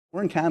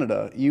We're in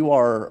Canada. You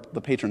are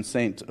the patron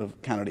saint of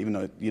Canada, even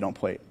though you don't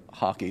play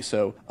hockey.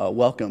 So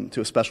welcome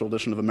to a special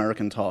edition of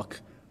American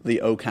Talk,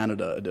 the O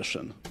Canada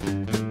edition.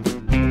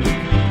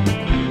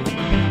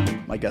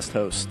 My guest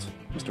host,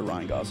 Mr.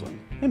 Ryan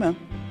Gosling. Hey, man.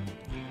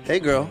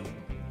 Hey, girl.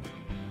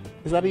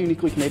 Is that a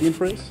uniquely Canadian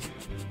phrase?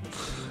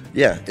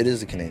 Yeah, it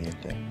is a Canadian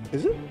thing.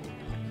 Is it?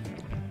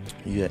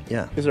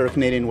 Yeah. Is there a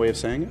Canadian way of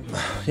saying it?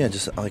 Yeah,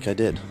 just like I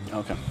did.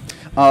 Okay.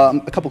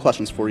 A couple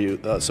questions for you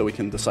so we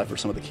can decipher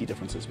some of the key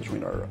differences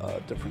between our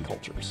different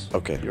cultures.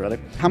 Okay. You ready?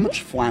 How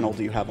much flannel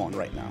do you have on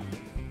right now?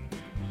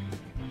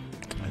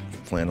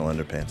 Flannel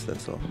underpants,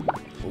 that's all.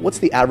 What's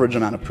the average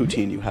amount of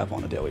poutine you have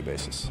on a daily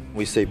basis?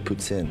 We say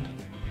poutine.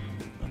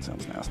 That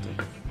sounds nasty.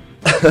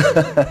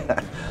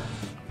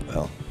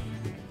 Well,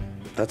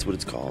 that's what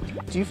it's called.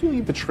 Do you feel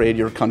you betrayed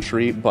your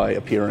country by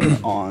appearing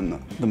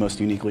on the most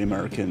uniquely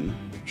American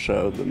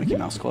show, the Mickey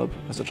Mouse Club,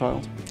 as a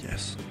child?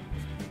 Yes.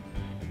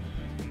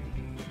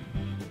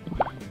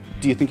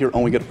 Do you think you're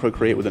only going to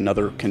procreate with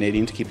another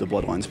Canadian to keep the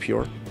bloodlines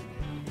pure?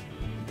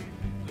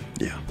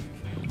 Yeah.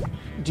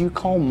 Do you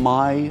call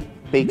my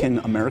bacon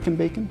American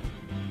bacon?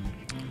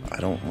 I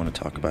don't want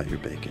to talk about your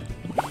bacon.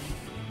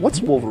 What's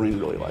Wolverine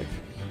really like?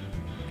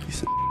 He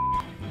said,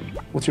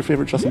 What's your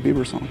favorite Justin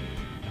Bieber song?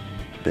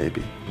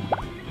 baby.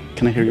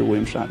 Can I hear your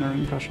William Shatner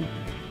impression?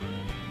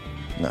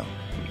 No.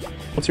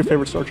 What's your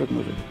favorite Star Trek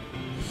movie?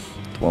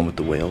 The one with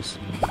the whales?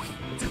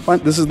 Fine.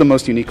 This is the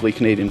most uniquely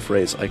Canadian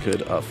phrase I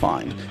could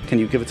find. Can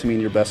you give it to me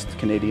in your best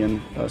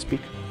Canadian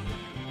speak?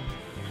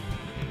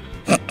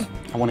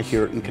 I want to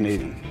hear it in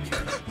Canadian.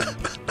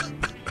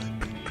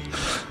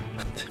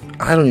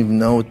 I don't even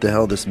know what the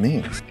hell this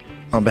means.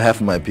 On behalf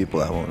of my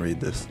people, I won't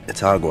read this. It's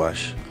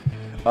hogwash.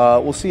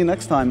 We'll see you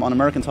next time on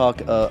American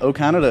Talk, O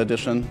Canada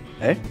edition.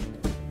 Hey?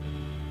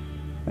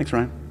 Thanks,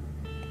 Ryan.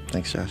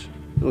 Thanks, Josh.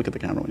 Look at the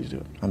camera when you do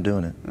it. I'm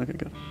doing it. Okay,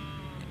 good.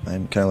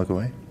 Can I look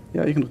away?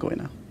 Yeah, you can look away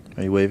now.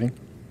 Are you waving?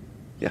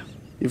 Yeah,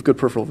 you have good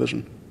peripheral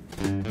vision.